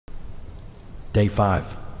Day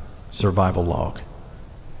 5, survival log.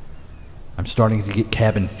 I'm starting to get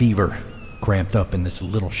cabin fever, cramped up in this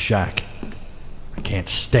little shack. I can't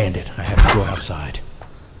stand it. I have to go outside.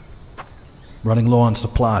 Running low on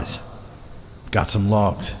supplies. Got some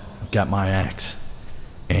logs. I've got my axe.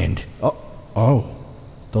 And, oh,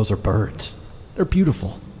 those are birds. They're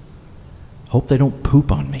beautiful. Hope they don't poop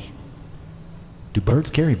on me. Do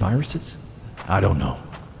birds carry viruses? I don't know.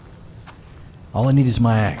 All I need is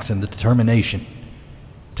my axe and the determination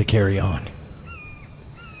to carry on.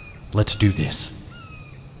 Let's do this.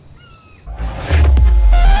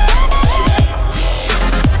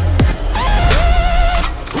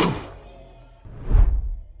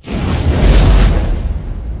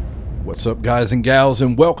 What's up, guys and gals,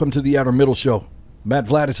 and welcome to the Outer Middle Show. Matt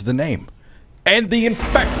Vlad is the name, and the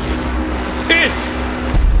infected is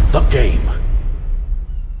the game.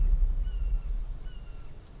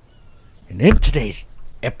 And in today's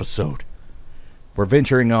episode, we're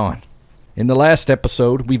venturing on. In the last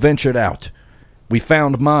episode, we ventured out. We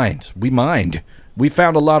found mines. We mined. We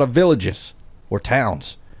found a lot of villages, or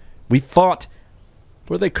towns. We fought,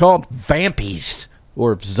 what are they called? Vampies,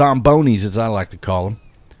 or zombonis as I like to call them.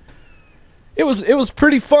 It was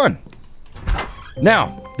pretty fun.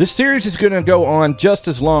 Now, this series is going to go on just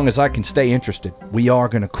as long as I can stay interested. We are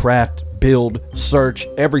going to craft, build, search,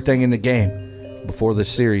 everything in the game before this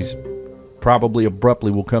series probably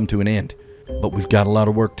abruptly will come to an end. But we've got a lot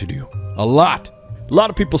of work to do. A lot. A lot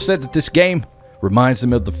of people said that this game reminds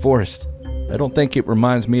them of The Forest. I don't think it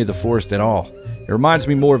reminds me of The Forest at all. It reminds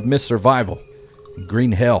me more of Miss Survival,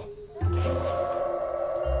 Green Hell.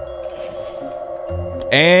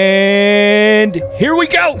 And here we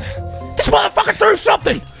go. This motherfucker threw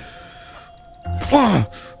something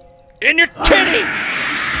in your titty.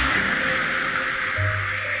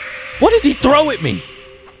 What did he throw at me?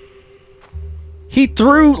 He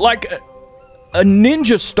threw like a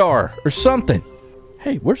ninja star or something.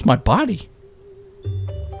 Hey, where's my body?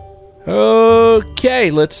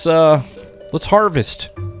 Okay, let's harvest.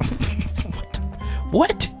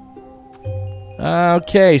 What?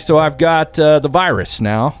 Okay, so I've got the virus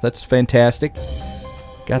now. That's fantastic.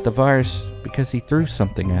 Got the virus because he threw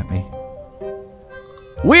something at me.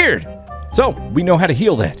 Weird. So, we know how to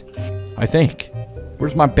heal that, I think.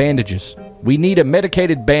 Where's my bandages? We need a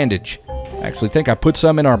medicated bandage. I actually think I put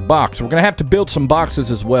some in our box. We're going to have to build some boxes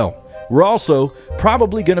as well. We're also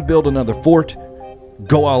probably going to build another fort.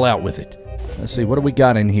 Go all out with it. Let's see, what do we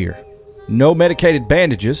got in here? No medicated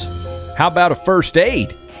bandages. How about a first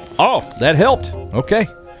aid? Oh, that helped. Okay.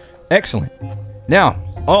 Excellent. Now,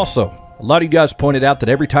 also, a lot of you guys pointed out that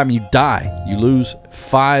every time you die, you lose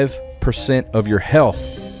 5% of your health.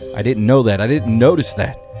 I didn't know that. I didn't notice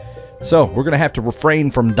that. So, we're going to have to refrain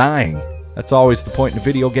from dying. That's always the point in a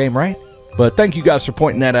video game, right? But thank you guys for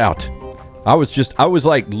pointing that out. I was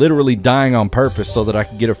like literally dying on purpose so that I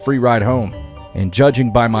could get a free ride home. And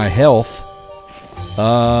judging by my health,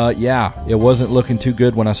 yeah, it wasn't looking too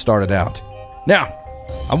good when I started out. Now,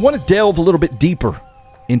 I want to delve a little bit deeper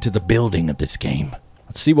into the building of this game.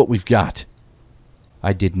 Let's see what we've got.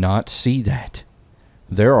 I did not see that.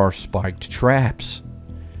 There are spiked traps.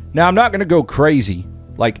 Now, I'm not going to go crazy,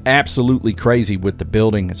 like absolutely crazy with the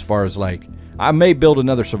building as far as like, I may build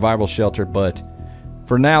another survival shelter, but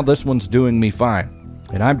for now, this one's doing me fine.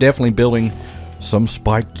 And I'm definitely building some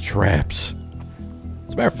spiked traps.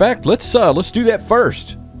 As a matter of fact, let's do that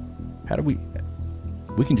first. How do we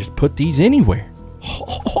can just put these anywhere.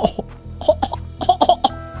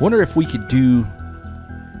 Wonder if we could do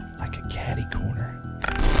like a catty corner.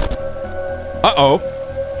 Uh-oh.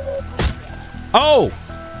 Oh!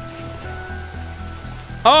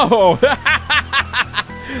 Oh!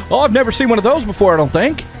 Oh, I've never seen one of those before, I don't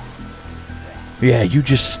think. Yeah, you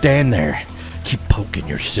just stand there. Keep poking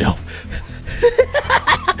yourself.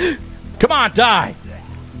 Come on, die!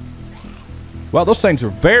 Wow, those things are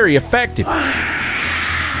very effective.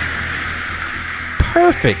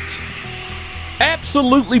 Perfect.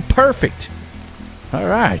 Absolutely perfect. All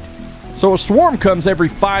right. So a swarm comes every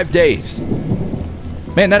 5 days.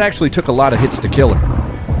 Man, that actually took a lot of hits to kill her.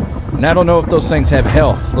 And I don't know if those things have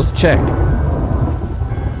health. Let's check.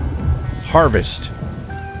 Harvest.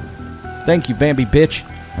 Thank you, Bambi bitch.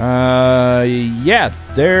 Yeah,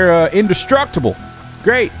 they're indestructible.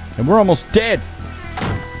 Great. And we're almost dead.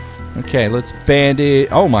 Okay, let's bandage.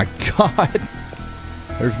 Oh my god.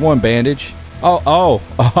 There's one bandage. Oh.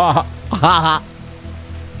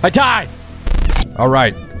 I died. All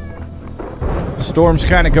right. Storm's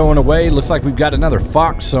kind of going away. Looks like we've got another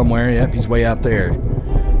fox somewhere. Yep, he's way out there.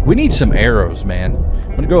 We need some arrows, man.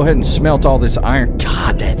 I'm going to go ahead and smelt all this iron.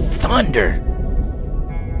 God, that thunder.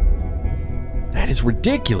 That is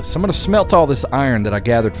ridiculous. I'm going to smelt all this iron that I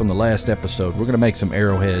gathered from the last episode. We're going to make some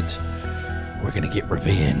arrowheads. We're going to get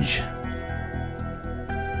revenge.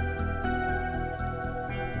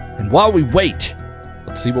 And while we wait,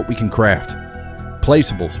 let's see what we can craft.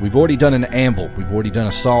 Placeables. We've already done an anvil. We've already done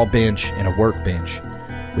a saw bench and a workbench.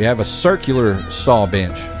 We have a circular saw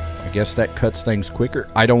bench. I guess that cuts things quicker.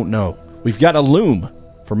 I don't know. We've got a loom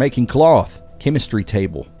for making cloth, chemistry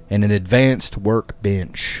table, and an advanced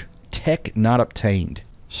workbench. Tech not obtained.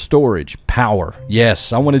 Storage, power.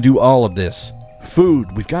 Yes, I want to do all of this. Food.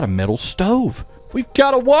 We've got a metal stove. We've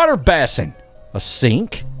got a water basin. A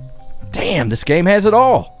sink. Damn, this game has it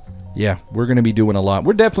all. Yeah, we're going to be doing a lot.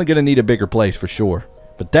 We're definitely going to need a bigger place for sure.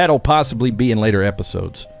 But that'll possibly be in later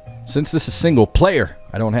episodes. Since this is single player,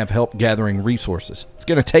 I don't have help gathering resources. It's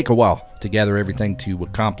going to take a while to gather everything to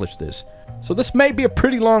accomplish this. So this may be a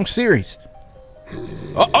pretty long series.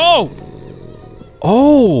 Oh!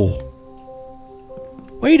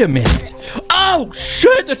 Wait a minute. Oh,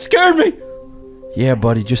 shit, that scared me. Yeah,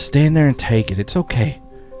 buddy, just stand there and take it. It's okay.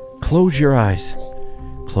 Close your eyes.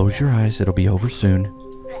 Close your eyes. It'll be over soon.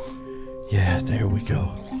 Yeah, there we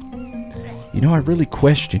go. You know, I really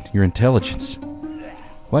question your intelligence.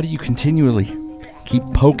 Why do you continually keep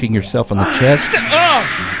poking yourself on the chest? Oh!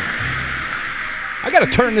 I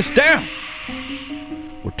gotta turn this down.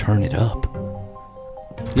 Or turn it up.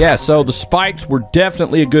 Yeah, so the spikes were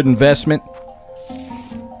definitely a good investment.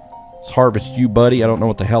 Let's harvest you, buddy. I don't know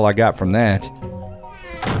what the hell I got from that.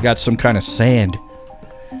 I got some kind of sand.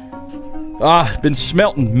 Been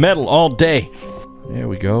smelting metal all day. There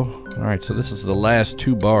we go. Alright, so this is the last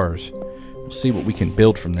 2 bars. We'll see what we can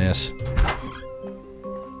build from this.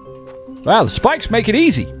 Wow, the spikes make it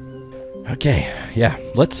easy. Okay, yeah.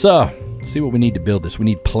 Let's see what we need to build this. We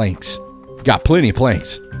need planks. Got plenty of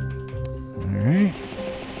planks. Alright.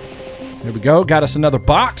 There we go. Got us another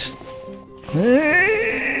box.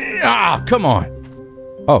 Ah, come on.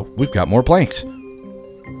 Oh, we've got more planks.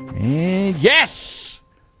 And yes!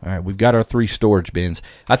 Alright, we've got our 3 storage bins.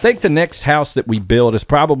 I think the next house that we build is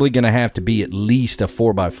probably going to have to be at least a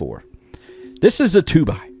 4x4. This is a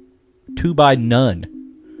 2x. 2x none.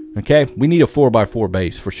 Okay, we need a 4x4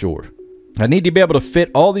 base for sure. I need to be able to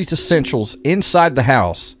fit all these essentials inside the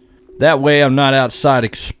house. That way I'm not outside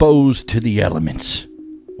exposed to the elements.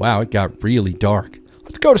 Wow, it got really dark.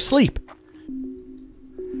 Let's go to sleep.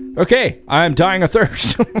 Okay, I'm dying of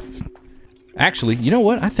thirst. Actually, you know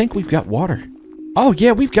what? I think we've got water. Oh,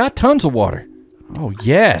 yeah, we've got tons of water. Oh,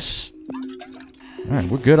 yes. All right,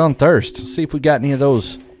 we're good on thirst. Let's see if we got any of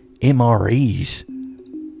those MREs.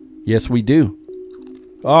 Yes, we do.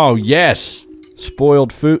 Oh, yes.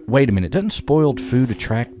 Spoiled food. Wait a minute. Doesn't spoiled food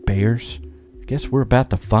attract bears? I guess we're about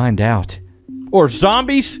to find out. Or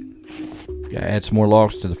zombies? Gotta add some more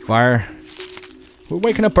logs to the fire. We're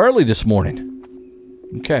waking up early this morning.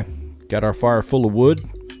 Okay. Got our fire full of wood.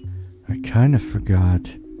 I kind of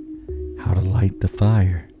forgot how to light the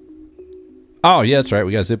fire. Oh, yeah, that's right.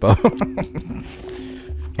 We got Zippo.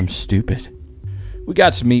 I'm stupid. We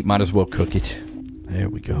got some meat. Might as well cook it. There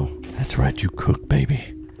we go. That's right, you cook,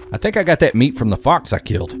 baby. I think I got that meat from the fox I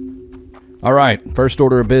killed. All right, first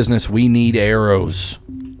order of business, we need arrows.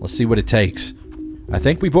 Let's see what it takes. I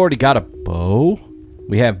think we've already got a bow.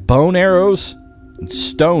 We have bone arrows and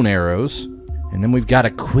stone arrows. And then we've got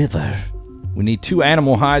a quiver. We need 2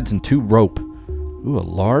 animal hides and 2 rope. Ooh, a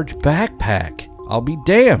large backpack. I'll be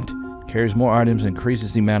damned. Carries more items and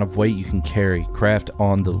increases the amount of weight you can carry. Craft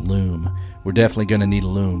on the loom. We're definitely going to need a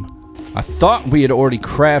loom. I thought we had already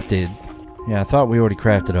crafted... Yeah, I thought we already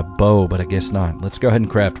crafted a bow, but I guess not. Let's go ahead and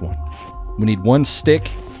craft one. We need 1 stick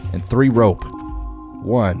and 3 rope.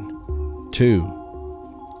 1, 2,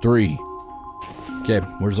 3. Okay,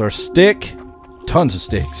 where's our stick? Tons of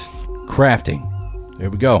sticks. Crafting. There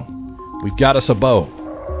we go. We've got us a bow.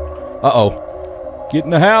 Uh-oh. Get in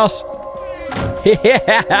the house.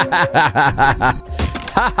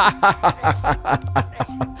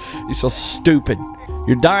 You're so stupid.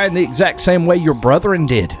 You're dying the exact same way your brethren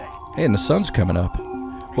did. Hey, and the sun's coming up.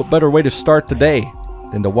 What better way to start the day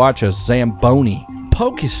than to watch a Zamboni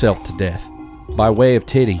poke himself to death by way of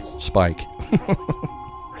titty spike.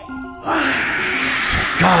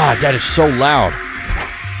 God, that is so loud.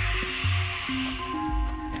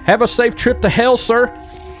 Have a safe trip to hell, sir.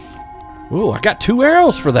 Ooh, I got 2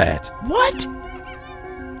 arrows for that. What?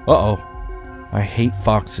 Uh-oh. I hate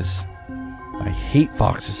foxes. I hate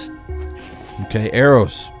foxes. Okay,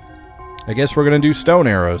 arrows. I guess we're going to do stone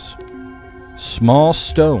arrows. Small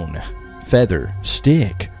stone, feather,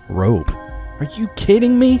 stick, rope. Are you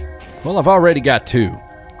kidding me? Well, I've already got 2.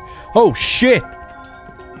 Oh, shit.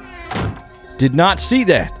 Did not see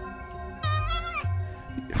that.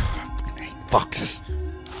 foxes.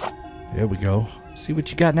 There we go. See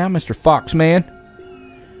what you got now, Mr. Foxman.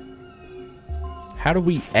 How do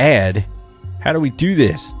we add? How do we do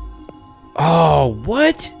this? Oh,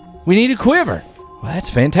 what? We need a quiver. Well, that's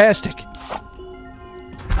fantastic.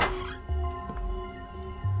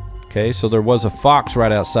 Okay, so there was a fox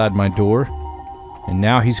right outside my door, and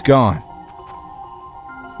now he's gone.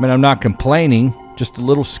 I mean, I'm not complaining, just a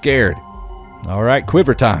little scared. All right,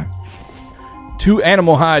 quiver time. 2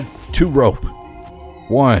 animal hide, 2 rope.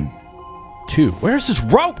 1, 2. Where's this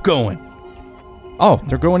rope going? Oh,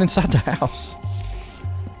 they're going inside the house.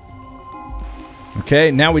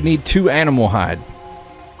 Okay, now we need 2 animal hide.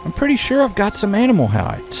 I'm pretty sure I've got some animal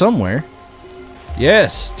hide somewhere.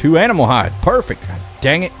 Yes, 2 animal hide. Perfect. God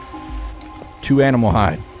dang it. 2 animal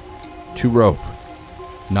hide. 2 rope.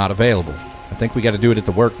 Not available. I think we got to do it at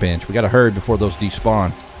the workbench. We got to hurry before those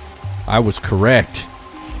despawn. I was correct.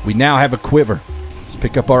 We now have a quiver. Let's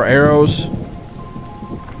pick up our arrows.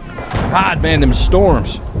 God, man, them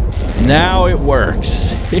storms. Now it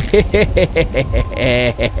works.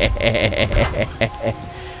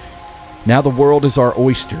 Now the world is our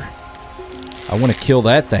oyster. I want to kill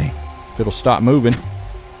that thing. If it'll stop moving.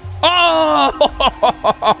 Oh!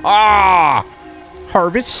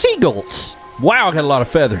 Harvest seagulls. Wow, I got a lot of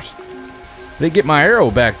feathers. Didn't get my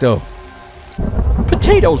arrow back, though.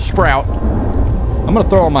 Potato sprout. I'm going to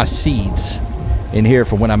throw all my seeds in here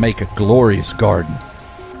for when I make a glorious garden.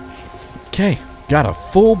 Okay, got a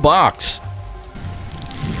full box.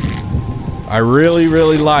 I really,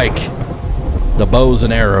 really like the bows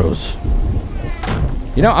and arrows.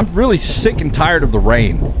 You know, I'm really sick and tired of the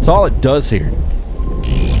rain. That's all it does here.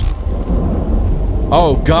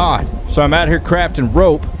 Oh, God. So I'm out here crafting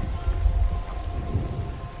rope.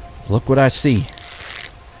 Look what I see.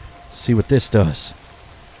 See what this does.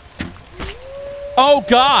 Oh,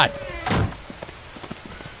 God.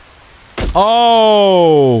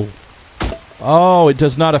 Oh. Oh, it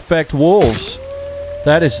does not affect wolves.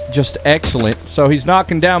 That is just excellent. So he's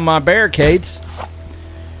knocking down my barricades.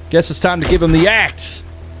 Guess it's time to give him the axe.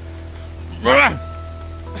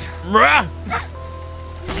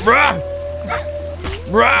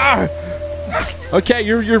 Okay,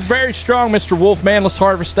 you're very strong, Mr. Wolfman. Let's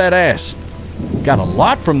harvest that ass. Got a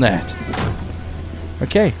lot from that.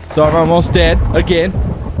 Okay, so I'm almost dead again.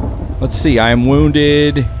 Let's see, I am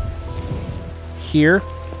wounded here.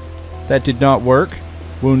 That did not work.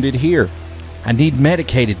 Wounded here. I need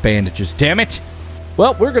medicated bandages, damn it.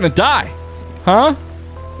 Well, we're gonna die. Huh?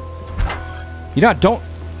 You know,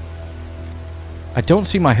 I don't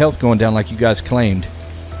see my health going down like you guys claimed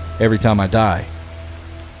every time I die.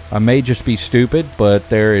 I may just be stupid, but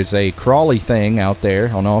there is a crawly thing out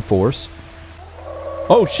there on all fours.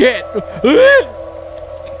 Oh, shit.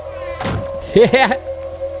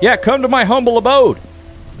 Yeah, come to my humble abode,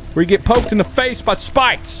 where you get poked in the face by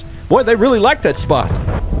spikes. Boy, they really like that spot.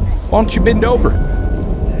 Why don't you bend over?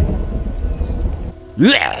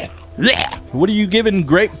 What are you giving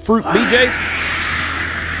grapefruit BJs?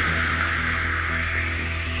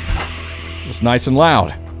 It's nice and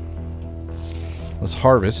loud. Let's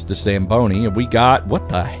harvest the Zamboni, and we got... What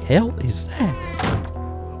the hell is that?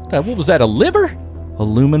 What was that, a liver?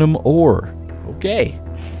 Aluminum ore. Okay.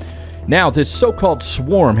 Now, this so-called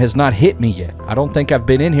swarm has not hit me yet. I don't think I've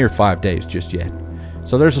been in here 5 days just yet.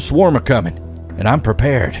 So there's a swarm coming, and I'm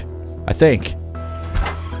prepared. I think.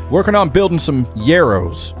 Working on building some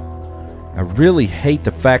yarrows. I really hate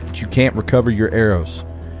the fact that you can't recover your arrows.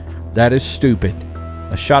 That is stupid.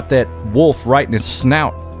 I shot that wolf right in his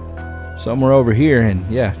snout. Somewhere over here, and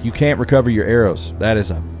yeah, you can't recover your arrows. That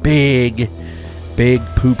is a big, big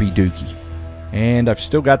poopy dookie. And I've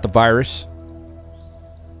still got the virus,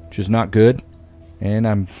 which is not good. And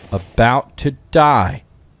I'm about to die.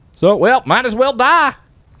 So, well, might as well die.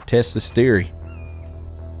 Test this theory.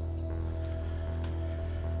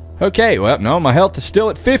 Okay, well, no, my health is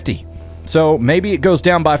still at 50. So maybe it goes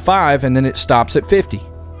down by 5 and then it stops at 50.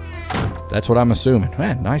 That's what I'm assuming.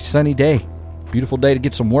 Man, nice sunny day. Beautiful day to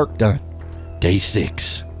get some work done. Day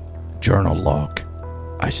 6. Journal log.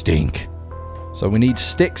 I stink. So we need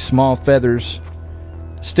sticks, small feathers.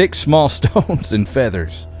 Sticks, small stones, and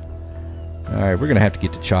feathers. Alright, we're going to have to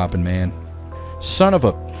get to chopping, man. Son of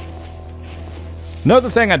a...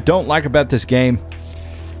 Another thing I don't like about this game...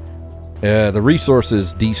 the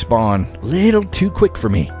resources despawn a little too quick for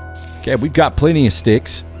me. Okay, we've got plenty of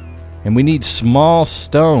sticks. And we need small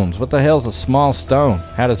stones. What the hell's a small stone?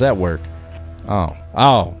 How does that work?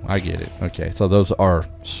 Oh, I get it. Okay, so those are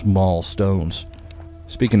small stones.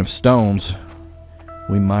 Speaking of stones,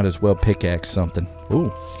 we might as well pickaxe something.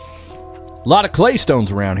 Ooh. A lot of clay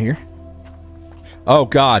stones around here. Oh,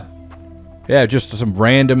 God. Yeah, just some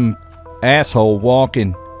random asshole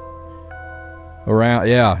walking around.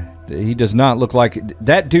 Yeah, he does not look like...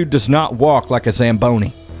 That dude does not walk like a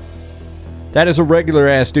Zamboni. That is a regular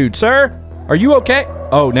ass dude. Sir, are you okay?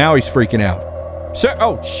 Oh, now he's freaking out. Sir,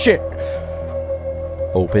 oh, shit.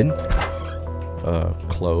 Open.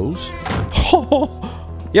 Close.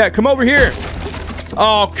 Yeah, come over here.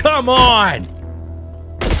 Oh, come on.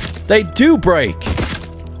 They do break.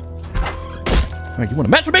 Right, you want to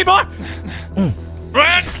mess with me, boy?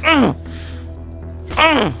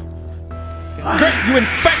 You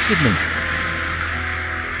infected me.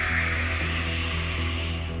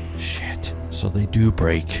 Shit. So they do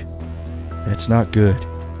break. That's not good.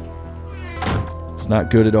 It's not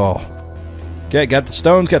good at all. Okay, got the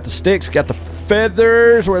stones, got the sticks, got the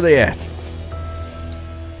feathers. Where are they at?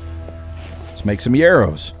 Let's make some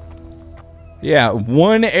arrows. Yeah,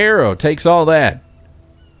 one arrow takes all that.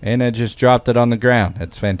 And I just dropped it on the ground.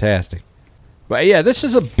 That's fantastic. But yeah, this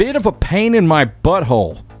is a bit of a pain in my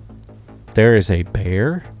butthole. There is a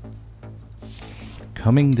bear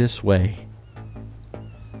coming this way.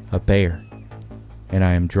 A bear. And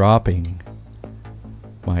I am dropping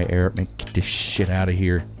my arrow. Get this shit out of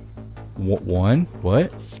here. One?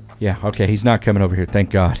 What? Yeah, okay, he's not coming over here,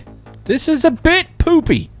 thank God. This is a bit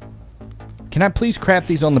poopy. Can I please craft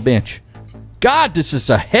these on the bench? God, this is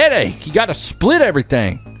a headache. You gotta split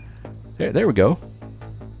everything. There we go.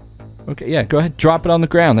 Okay, yeah, go ahead, drop it on the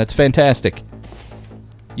ground. That's fantastic.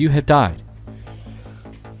 You have died.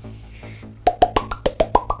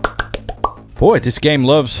 Boy, this game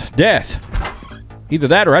loves death. Either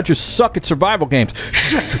that or I just suck at survival games.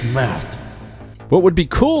 Shut your mouth. What would be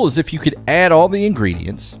cool is if you could add all the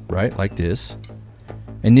ingredients, right, like this,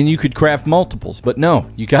 and then you could craft multiples. But no,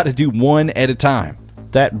 you got to do one at a time.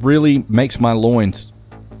 That really makes my loins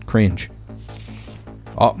cringe.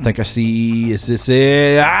 Oh, I think I see, is this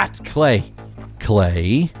it? Ah, it's clay.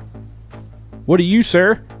 Clay. What are you,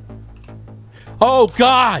 sir? Oh,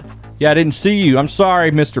 God. Yeah, I didn't see you. I'm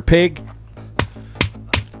sorry, Mr. Pig.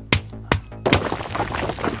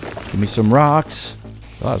 Give me some rocks.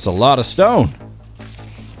 Oh, that's a lot of stone.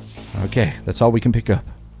 Okay, that's all we can pick up.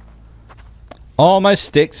 All my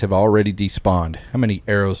sticks have already despawned. How many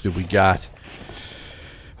arrows do we got?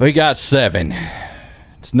 We got 7.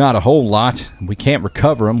 It's not a whole lot. We can't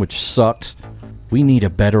recover them, which sucks. We need a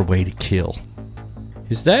better way to kill.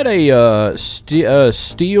 Is that a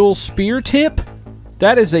steel spear tip?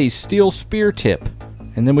 That is a steel spear tip.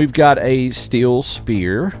 And then we've got a steel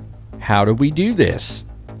spear. How do we do this?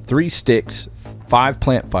 3 sticks, 5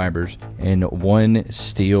 plant fibers, and 1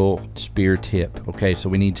 steel spear tip. Okay, so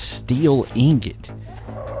we need steel ingot.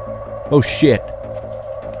 Oh shit.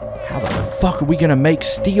 How the fuck are we gonna make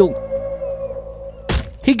steel?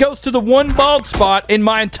 He goes to the one bald spot in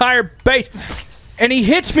my entire base, and he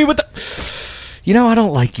hits me with the... You know, I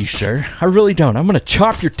don't like you, sir. I really don't. I'm gonna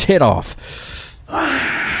chop your tit off.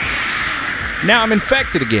 Now I'm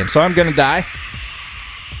infected again, so I'm gonna die.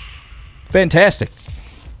 Fantastic.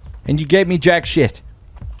 And you gave me jack shit.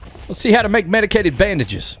 Let's see how to make medicated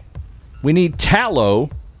bandages. We need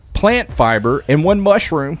tallow, plant fiber, and 1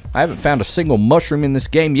 mushroom. I haven't found a single mushroom in this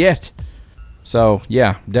game yet. So,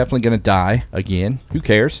 yeah, definitely gonna die again. Who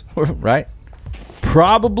cares, right?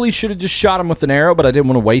 Probably should have just shot him with an arrow, but I didn't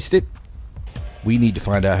want to waste it. We need to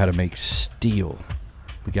find out how to make steel.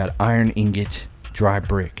 We got iron ingot, dry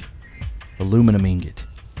brick, aluminum ingot,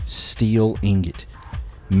 steel ingot.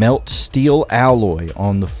 Melt steel alloy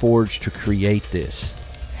on the forge to create this.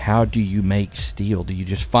 How do you make steel? Do you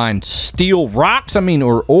just find steel rocks? I mean,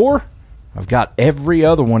 or ore? I've got every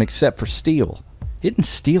other one except for steel. Isn't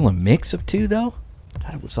steel a mix of 2, though? I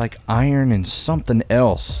thought it was like iron and something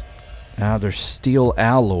else. Now there's steel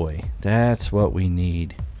alloy. That's what we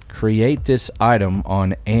need. Create this item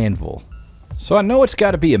on anvil. So I know it's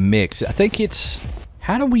got to be a mix. I think it's...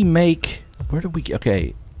 How do we make... Where do we...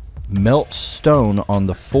 Okay. Melt stone on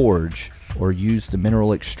the forge or use the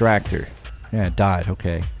mineral extractor. Yeah, it died.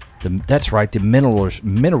 Okay. That's right, the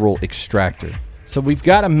mineral extractor. So we've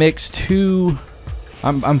got to mix 2...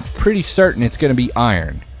 I'm pretty certain it's going to be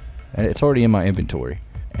iron. And it's already in my inventory.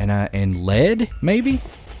 And lead, maybe?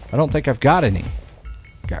 I don't think I've got any.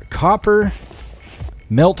 Got copper.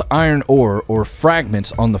 Melt iron ore or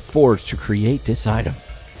fragments on the forge to create this item.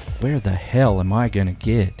 Where the hell am I going to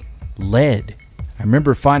get lead? I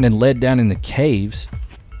remember finding lead down in the caves.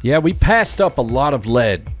 Yeah, we passed up a lot of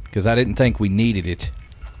lead because I didn't think we needed it.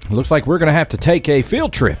 It looks like we're going to have to take a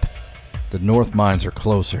field trip. The north mines are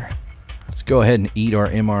closer. Let's go ahead and eat our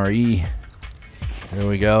MRE. There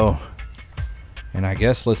we go. And I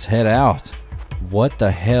guess let's head out. What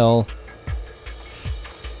the hell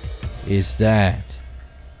is that?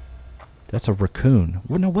 That's a raccoon.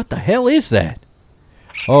 Well, no, what the hell is that?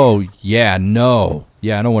 Oh, yeah, no.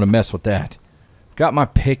 Yeah, I don't want to mess with that. Got my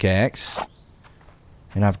pickaxe.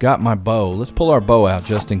 And I've got my bow. Let's pull our bow out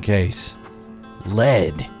just in case.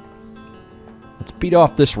 Lead. Let's beat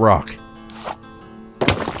off this rock.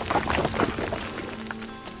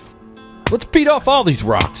 Let's beat off all these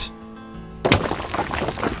rocks.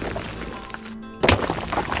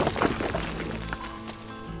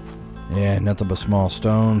 Yeah, nothing but small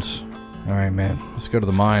stones. Alright, man. Let's go to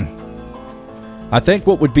the mine. I think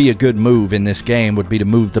what would be a good move in this game would be to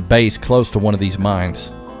move the base close to one of these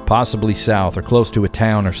mines. Possibly south or close to a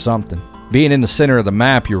town or something. Being in the center of the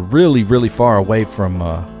map, you're really, really far away from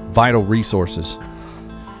vital resources.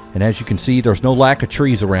 And as you can see, there's no lack of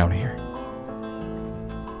trees around here.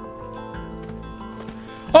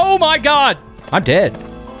 Oh my god! I'm dead.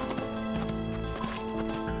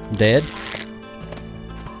 I'm dead.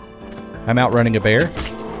 I'm outrunning a bear.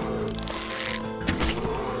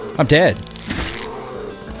 I'm dead.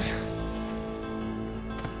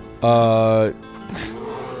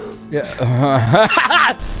 Yeah.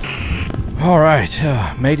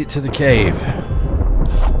 Alright, made it to the cave.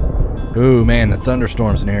 Ooh, man, the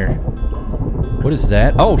thunderstorms in here. What is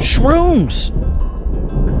that? Oh, shrooms!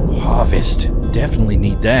 Harvest. Definitely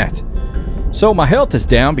need that. So, my health is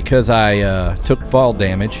down because I took fall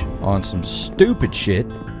damage on some stupid shit.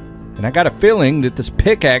 And I got a feeling that this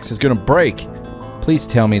pickaxe is going to break. Please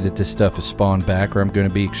tell me that this stuff is spawned back or I'm going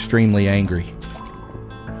to be extremely angry.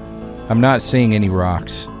 I'm not seeing any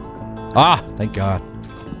rocks. Ah, thank God.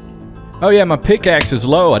 Oh yeah, my pickaxe is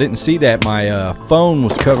low. I didn't see that. My phone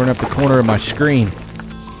was covering up the corner of my screen.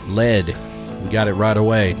 Lead. We got it right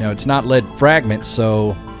away. Now, it's not lead fragments,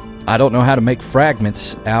 so I don't know how to make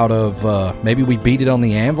fragments out of... maybe we beat it on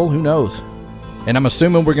the anvil? Who knows? And I'm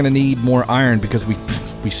assuming we're going to need more iron because we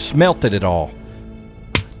smelted it all.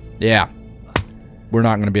 Yeah. We're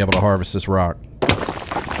not going to be able to harvest this rock.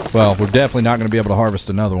 Well, we're definitely not going to be able to harvest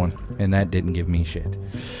another one. And that didn't give me shit.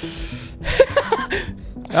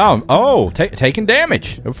 Taking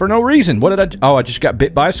damage for no reason. What did I... Oh, I just got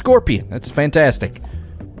bit by a scorpion. That's fantastic.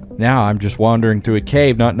 Now I'm just wandering through a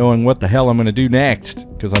cave not knowing what the hell I'm going to do next.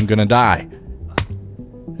 Because I'm going to die.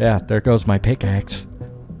 Yeah, there goes my pickaxe.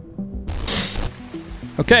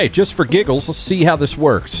 Okay, just for giggles, let's see how this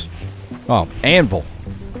works. Oh, anvil.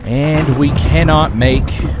 And we cannot make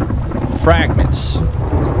fragments.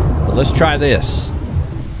 But let's try this.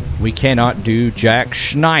 We cannot do jack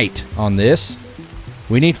schnight on this.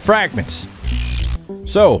 We need fragments.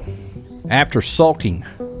 So, after sulking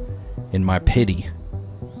in my pity,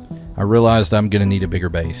 I realized I'm going to need a bigger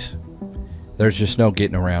base. There's just no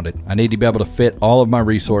getting around it. I need to be able to fit all of my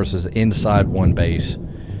resources inside one base.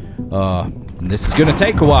 And this is going to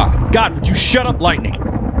take a while. God, would you shut up, lightning?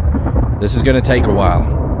 This is going to take a while.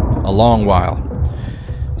 A long while.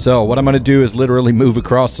 So, what I'm going to do is literally move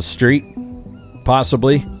across the street.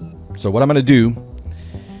 Possibly. So, what I'm going to do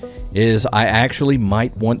is I actually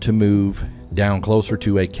might want to move down closer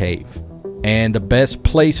to a cave. And the best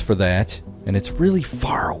place for that, and it's really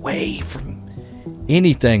far away from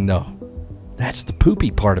anything though. That's the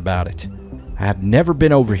poopy part about it. I have never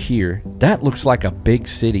been over here. That looks like a big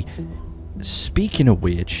city. Speaking of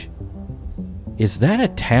which, is that a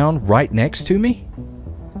town right next to me?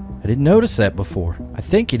 I didn't notice that before. I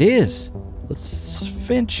think it is. Let's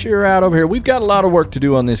venture out over here. We've got a lot of work to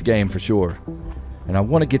do on this game for sure. And I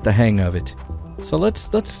want to get the hang of it. So let's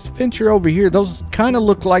venture over here. Those kind of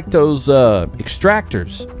look like those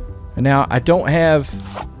extractors. And now I don't have...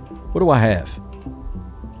 What do I have?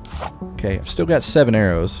 Okay, I've still got 7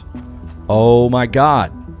 arrows. Oh my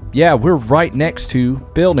god. Yeah, we're right next to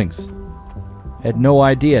buildings. Had no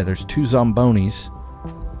idea. There's 2 zombonis.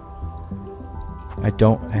 I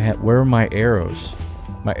don't have... Where are my arrows?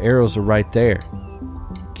 My arrows are right there.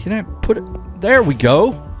 Can I put it... There we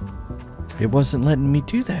go. It wasn't letting me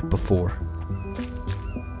do that before.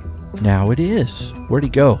 Now it is. Where'd he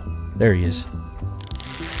go? There he is.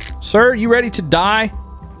 Sir, you ready to die?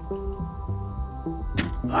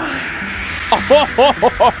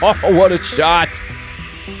 Oh, what a shot.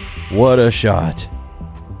 What a shot.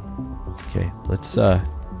 Okay, let's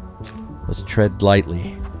tread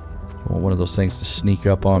lightly. I want one of those things to sneak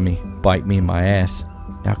up on me, bite me in my ass.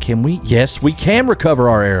 Now can we? Yes, we can recover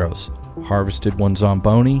our arrows. Harvested 1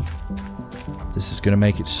 zomboni. This is going to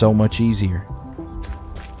make it so much easier.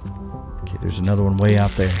 Okay, there's another one way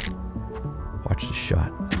out there. Watch the shot.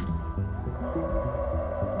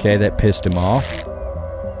 Okay, that pissed him off.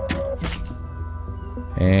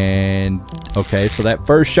 And, okay, so that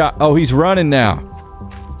first shot... Oh, he's running now.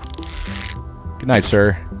 Good night,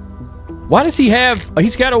 sir. Why does he have... Oh,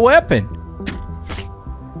 he's got a weapon.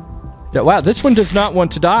 Wow, this one does not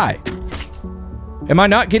want to die. Am I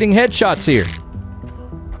not getting headshots here?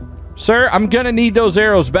 Sir, I'm gonna need those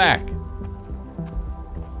arrows back.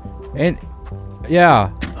 And,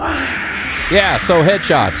 yeah. Yeah, so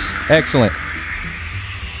headshots. Excellent.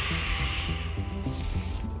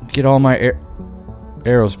 Get all my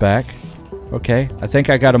arrows back. Okay, I think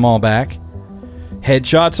I got them all back.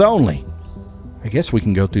 Headshots only. I guess we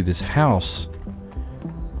can go through this house.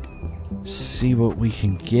 See what we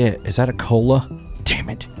can get. Is that a cola? Damn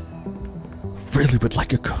it. Really would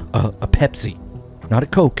like a Pepsi. Not a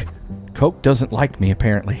Coke. Coke doesn't like me,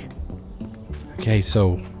 apparently. Okay,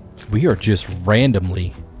 so we are just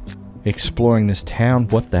randomly exploring this town.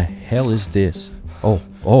 What the hell is this? Oh.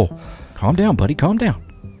 Calm down, buddy. Calm down.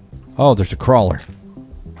 Oh, there's a crawler.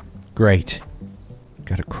 Great.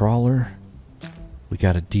 Got a crawler. We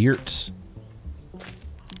got a deerts.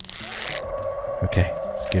 Okay,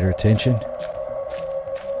 let's get her attention.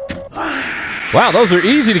 Wow, those are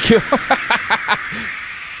easy to kill.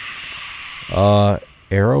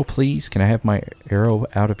 Arrow, please. Can I have my arrow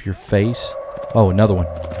out of your face? Oh, another one.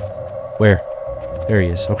 Where? There he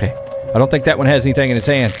is. Okay. I don't think that one has anything in its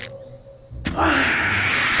hand.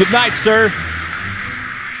 Good night, sir.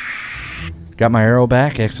 Got my arrow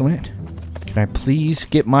back. Excellent. Can I please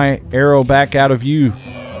get my arrow back out of you?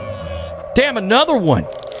 Damn, another one.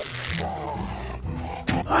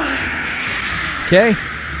 Okay.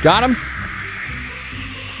 Got him.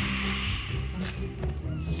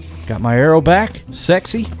 Got my arrow back.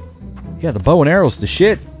 Sexy. Yeah, the bow and arrow's the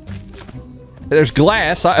shit. There's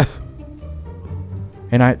glass.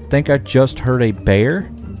 And I think I just heard a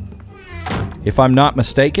bear. If I'm not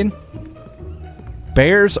mistaken.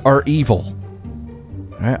 Bears are evil.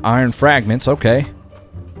 Alright, iron fragments. Okay.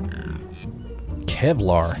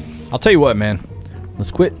 Kevlar. I'll tell you what, man.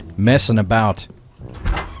 Let's quit messing about.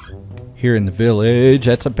 Here in the village,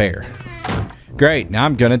 that's a bear. Great, now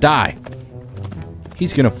I'm gonna die.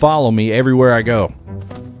 He's gonna follow me everywhere I go.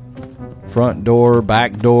 Front door,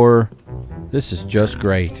 back door. This is just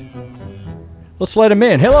great. Let's let him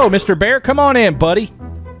in. Hello, Mr. Bear. Come on in, buddy.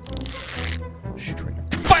 Shoot you in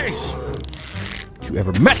your face. Don't you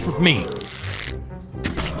ever mess with me.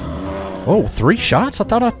 Oh, 3 shots? I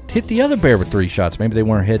thought I hit the other bear with 3 shots. Maybe they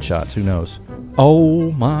weren't headshots. Who knows?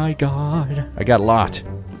 Oh, my God. I got a lot.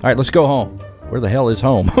 All right, let's go home. Where the hell is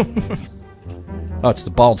home? Oh, it's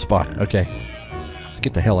the bald spot. Okay. Let's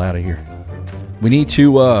get the hell out of here. We need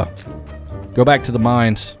to go back to the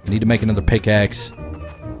mines. We need to make another pickaxe.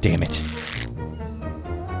 Damn it.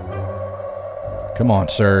 Come on,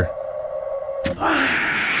 sir.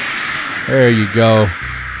 There you go.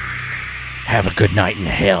 Have a good night in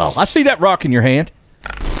hell. I see that rock in your hand.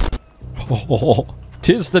 Oh,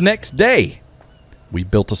 'tis the next day. We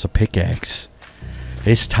built us a pickaxe.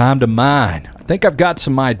 It's time to mine. I think I've got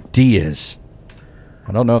some ideas.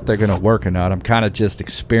 I don't know if they're going to work or not. I'm kind of just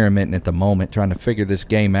experimenting at the moment, trying to figure this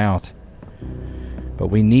game out. But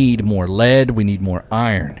we need more lead. We need more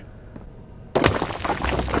iron.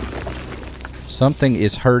 Something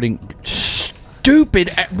is hurting.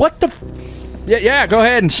 Stupid. What the... Yeah, go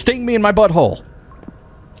ahead and sting me in my butthole.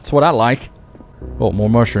 That's what I like. Oh, more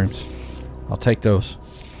mushrooms. I'll take those.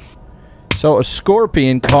 So a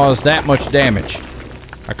scorpion caused that much damage.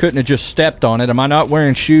 I couldn't have just stepped on it. Am I not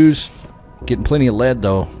wearing shoes? Getting plenty of lead,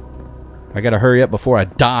 though. I gotta hurry up before I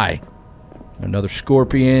die. Another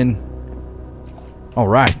scorpion.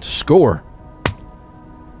 Alright, score.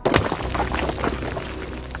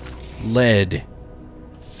 Lead.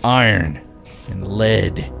 Iron. And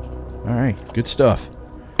lead. Alright, good stuff.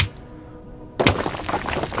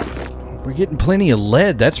 We're getting plenty of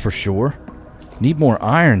lead, that's for sure. Need more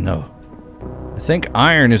iron, though. I think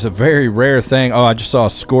iron is a very rare thing. Oh, I just saw a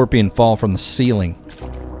scorpion fall from the ceiling.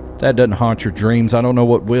 If that doesn't haunt your dreams, I don't know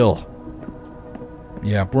what will.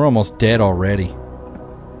 Yeah, we're almost dead already.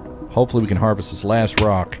 Hopefully we can harvest this last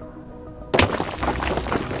rock.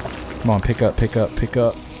 Come on, pick up, pick up, pick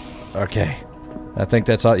up. Okay. I think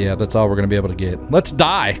that's all. Yeah, that's all we're going to be able to get. Let's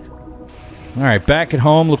die. Alright, back at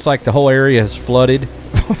home. Looks like the whole area has flooded.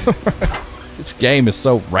 This game is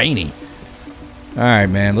so rainy. Alright,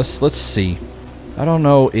 man. Let's see. I don't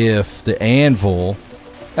know if the anvil...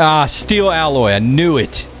 Ah, steel alloy. I knew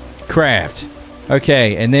it. Craft.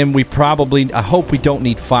 Okay, and then we probably... I hope we don't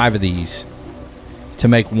need 5 of these to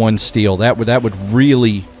make 1 steel. That would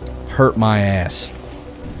really hurt my ass.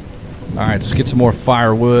 Alright, let's get some more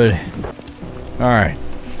firewood. Alright.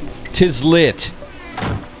 'Tis lit.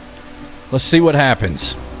 Let's see what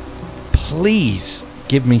happens. Please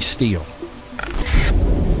give me steel.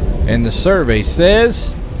 And the survey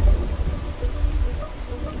says...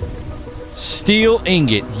 Steel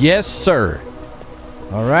ingot. Yes, sir.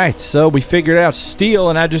 All right, so we figured out steel,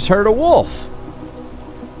 and I just heard a wolf.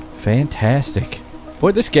 Fantastic.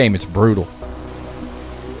 Boy, this game is brutal.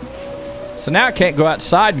 So now I can't go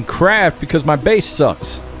outside and craft because my base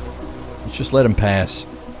sucks. Let's just let him pass.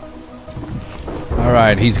 All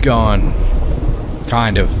right, he's gone.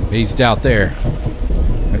 Kind of. He's out there.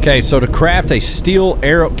 Okay, so to craft a steel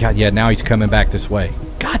arrow. God, yeah, now he's coming back this way.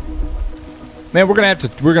 God, man, we're gonna have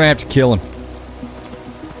to kill him.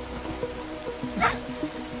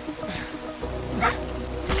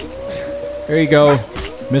 There you go,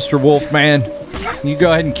 Mr. Wolfman. You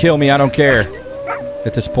go ahead and kill me. I don't care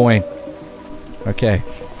at this point. Okay.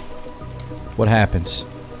 What happens?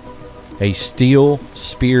 A steel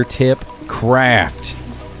spear tip craft.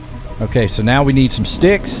 Okay, so now we need some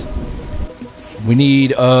sticks. We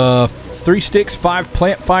need 3 sticks, 5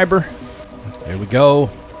 plant fiber. There we go.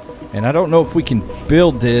 And I don't know if we can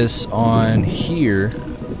build this on here.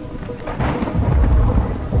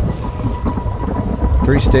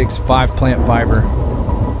 3 sticks, 5 plant fiber.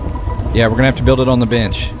 Yeah, we're gonna have to build it on the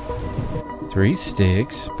bench. 3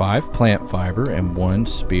 sticks, 5 plant fiber, and 1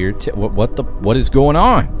 spear tip. What is going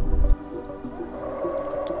on?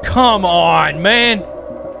 Come on, man!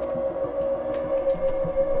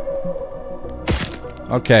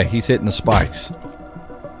 Okay, he's hitting the spikes.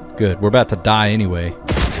 Good, we're about to die anyway.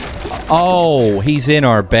 Oh, he's in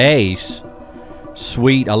our base.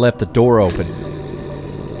 Sweet, I left the door open.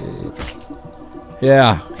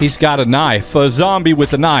 Yeah, he's got a knife. A zombie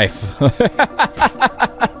with a knife. A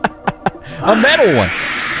metal one.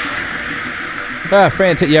 Ah,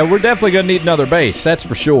 fantastic. Yeah, we're definitely going to need another base. That's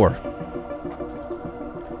for sure.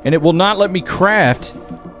 And it will not let me craft.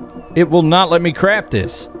 It will not let me craft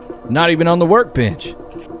this. Not even on the workbench.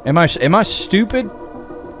 Am I stupid?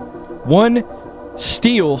 1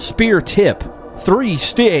 steel spear tip. 3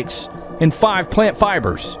 sticks. And 5 plant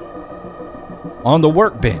fibers. On the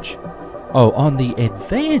workbench. Oh, on the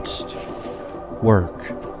advanced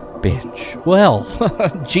workbench. Well,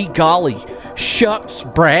 gee golly. Shucks,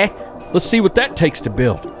 brah. Let's see what that takes to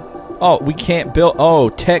build. Oh, we can't build. Oh,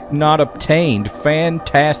 tech not obtained.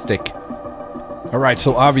 Fantastic. Alright,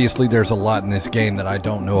 so obviously there's a lot in this game that I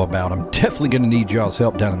don't know about. I'm definitely going to need y'all's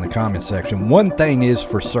help down in the comment section. One thing is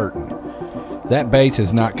for certain. That base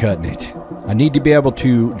is not cutting it. I need to be able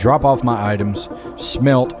to drop off my items,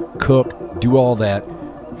 smelt, cook, do all that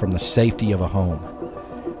from the safety of a home.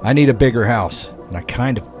 I need a bigger house, and I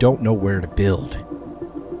kind of don't know where to build.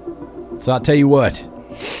 So I'll tell you what.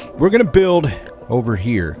 We're going to build over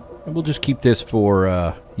here. And we'll just keep this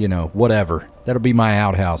for, you know, whatever. That'll be my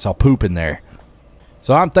outhouse. I'll poop in there.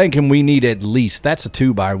 So I'm thinking we need at least, that's a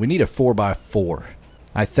 2x, we need a 4x4.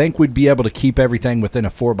 I think we'd be able to keep everything within a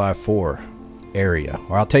 4x4 area.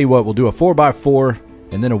 Or I'll tell you what, we'll do a 4x4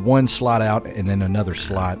 and then a 1 slot out and then another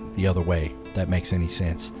slot the other way, if that makes any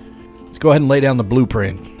sense. Let's go ahead and lay down the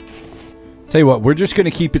blueprint. Tell you what, we're just going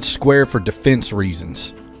to keep it square for defense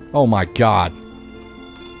reasons. Oh my god.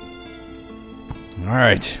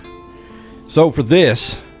 Alright. So for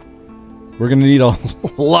this, we're going to need a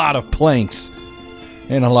lot of planks.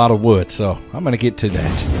 And a lot of wood, so I'm going to get to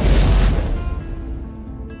that.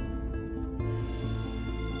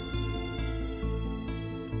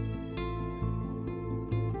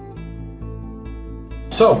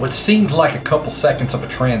 So, what seemed like a couple seconds of a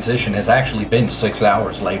transition has actually been 6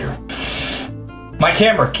 hours later. My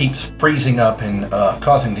camera keeps freezing up and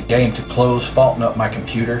causing the game to close, faulting up my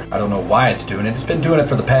computer. I don't know why it's doing it. It's been doing it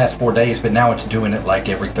for the past 4 days, but now it's doing it like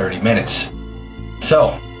every 30 minutes.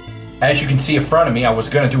 So, as you can see in front of me, I was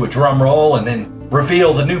going to do a drum roll and then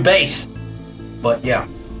reveal the new base. But yeah,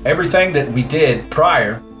 everything that we did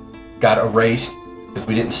prior got erased because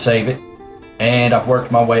we didn't save it. And I've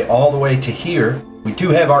worked my way all the way to here. We do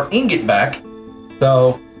have our ingot back,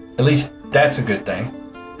 so at least that's a good thing.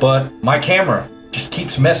 But my camera just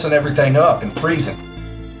keeps messing everything up and freezing.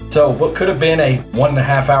 So what could have been a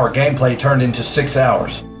 1.5 hour gameplay turned into 6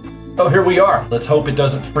 hours. So here we are. Let's hope it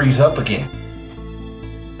doesn't freeze up again.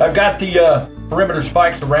 I've got the perimeter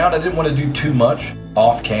spikes around. I didn't want to do too much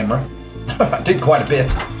off camera. I did quite a bit.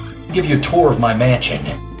 I'll give you a tour of my mansion.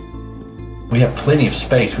 We have plenty of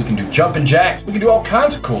space. We can do jumping jacks. We can do all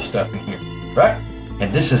kinds of cool stuff in here, right?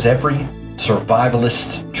 And this is every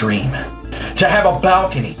survivalist's dream. To have a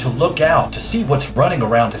balcony to look out, to see what's running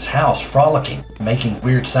around his house, frolicking, making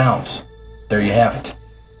weird sounds. There you have it.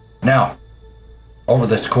 Now, over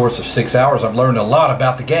this course of 6 hours, I've learned a lot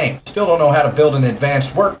about the game. Still don't know how to build an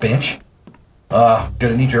advanced workbench.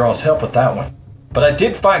 Gonna need your all's help with that one. But I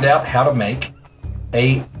did find out how to make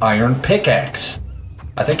a iron pickaxe.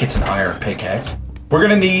 I think it's an iron pickaxe. We're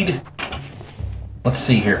gonna need, let's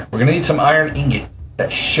see here. We're gonna need some iron ingot.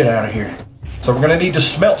 That shit out of here. So we're gonna need to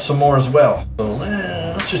smelt some more as well. So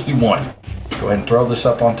let's just do one. Go ahead and throw this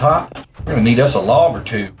up on top. We're gonna need us a log or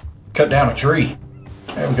two. Cut down a tree.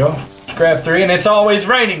 There we go. Let's grab 3, and it's always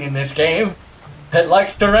raining in this game. It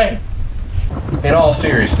likes to rain. In all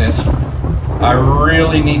seriousness, I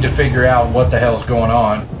really need to figure out what the hell's going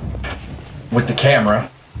on with the camera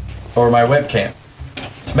or my webcam.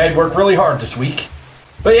 It's made work really hard this week.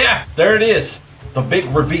 But yeah, there it is. The big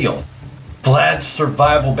reveal. Vlad's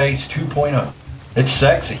Survival Base 2.0. It's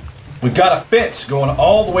sexy. We've got a fence going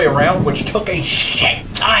all the way around, which took a shit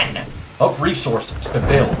ton of resources to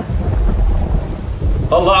build.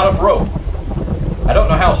 A lot of rope. I don't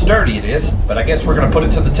know how sturdy it is, but I guess we're going to put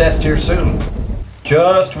it to the test here soon.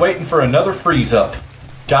 Just waiting for another freeze up.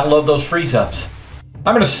 Gotta love those freeze ups.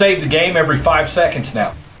 I'm going to save the game every 5 seconds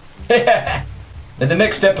now. In the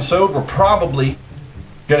next episode, we're probably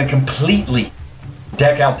going to completely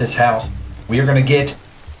deck out this house. We are going to get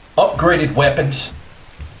upgraded weapons.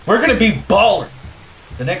 We're going to be baller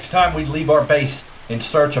the next time we leave our base in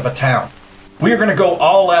search of a town. We are going to go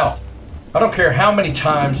all out. I don't care how many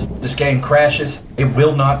times this game crashes, it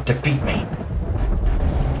will not defeat me.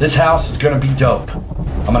 This house is going to be dope.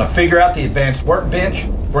 I'm going to figure out the advanced workbench.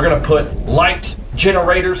 We're going to put lights,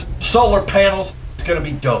 generators, solar panels. It's going to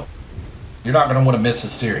be dope. You're not going to want to miss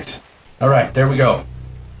this series. All right, there we go.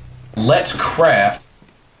 Let's craft.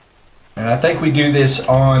 And I think we do this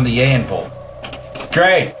on the anvil.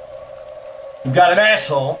 Great. We've got an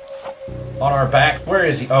asshole on our back. Where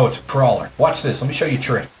is he? Oh, it's a crawler. Watch this. Let me show you a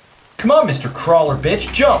trick. Come on, Mr. Crawler,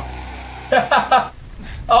 bitch. Jump.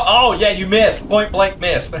 oh, yeah, you missed. Point blank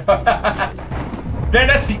missed. Man,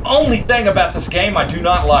 that's the only thing about this game I do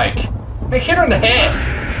not like. They hit her in the head.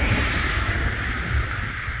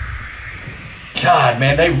 God,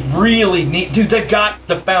 man, they really need... Dude, they've got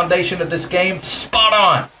the foundation of this game spot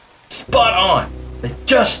on. Spot on. They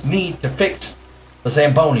just need to fix the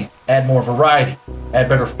Zambonis. Add more variety. Add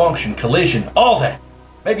better function, collision, all that.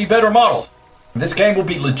 Maybe better models. This game will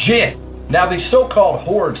be legit. Now, these so-called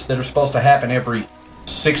hordes that are supposed to happen every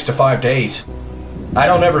 6 to 5 days, I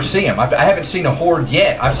don't ever see them. I haven't seen a horde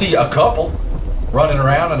yet. I've seen a couple running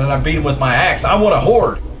around, and then I beat them with my axe. I want a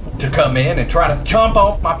horde to come in and try to chomp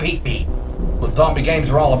off my pee-pee. What zombie games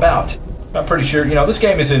are all about. I'm pretty sure, you know, this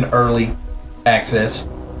game is in early access,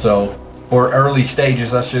 so, or early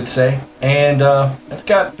stages, I should say, and it's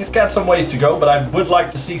got some ways to go, but I would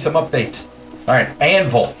like to see some updates. All right,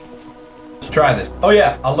 anvil. Let's try this. Oh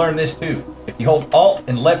yeah, I learned this too. If you hold Alt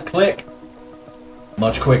and left click,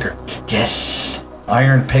 much quicker. Yes,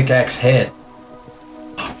 iron pickaxe head.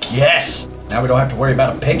 Yes. Now we don't have to worry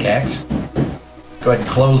about a pickaxe. Go ahead and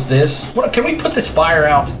close this. What, can we put this fire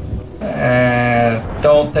out?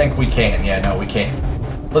 Don't think we can. Yeah, no, we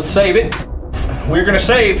can't. Let's save it. We're gonna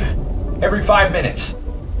save every 5 minutes.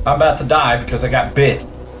 I'm about to die because I got bit.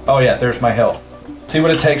 Oh yeah, there's my health. See what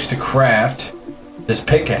it takes to craft this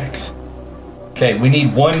pickaxe. Okay, we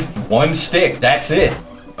need one stick. That's it.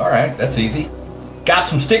 All right, that's easy. Got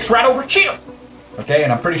some sticks right over here. Okay,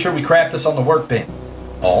 and I'm pretty sure we craft this on the workbench.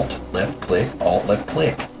 Alt, left click, Alt, left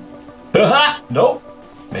click. Haha! Nope.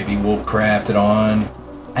 Maybe we'll craft it on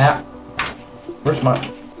app.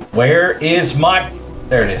 Where is my...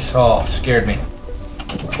 There it is. Oh, scared me.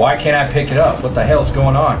 Why can't I pick it up? What the hell's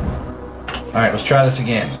going on? All right, let's try this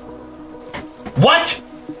again. What?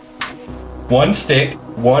 One stick,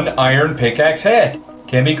 one iron pickaxe head.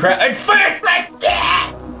 Can be crafted first like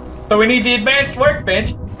that. So we need the advanced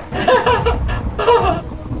workbench. I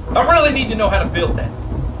really need to know how to build that.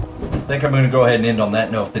 I think I'm going to go ahead and end on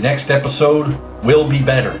that note. The next episode will be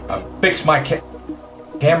better. I'll fix my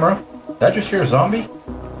camera. Did I just hear a zombie?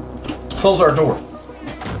 Let's close our door.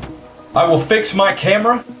 I will fix my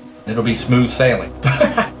camera. It'll be smooth sailing.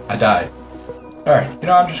 I died. Alright, you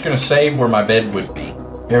know, I'm just going to save where my bed would be.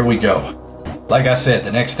 Here we go. Like I said,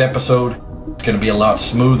 the next episode, it's going to be a lot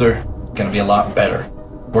smoother. It's going to be a lot better.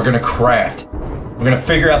 We're going to craft. We're going to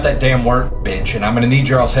figure out that damn workbench, and I'm going to need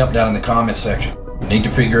y'all's help down in the comments section. I need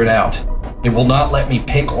to figure it out. It will not let me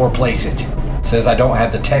pick or place it. It says I don't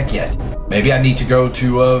have the tech yet. Maybe I need to go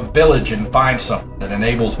to a village and find something that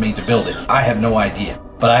enables me to build it. I have no idea.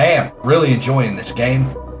 But I am really enjoying this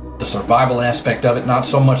game. The survival aspect of it, not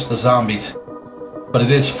so much the zombies. But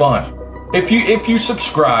it is fun. If you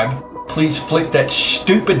subscribe, please flick that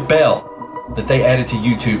stupid bell that they added to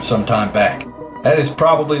YouTube some time back. That is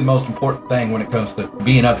probably the most important thing when it comes to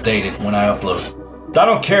being updated when I upload. I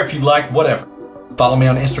don't care if you like, whatever. Follow me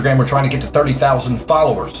on Instagram. We're trying to get to 30,000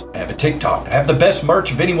 followers. I have a TikTok. I have the best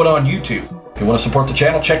merch of anyone on YouTube. If you want to support the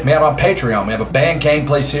channel, check me out on Patreon. We have a band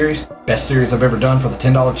gameplay series. Best series I've ever done for the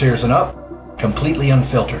 $10 tiers and up. Completely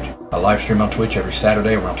unfiltered. I live stream on Twitch every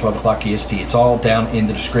Saturday around 12 o'clock EST. It's all down in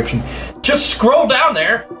the description. Just scroll down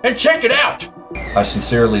there and check it out. I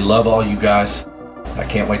sincerely love all you guys. I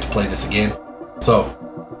can't wait to play this again. So,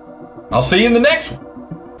 I'll see you in the next one.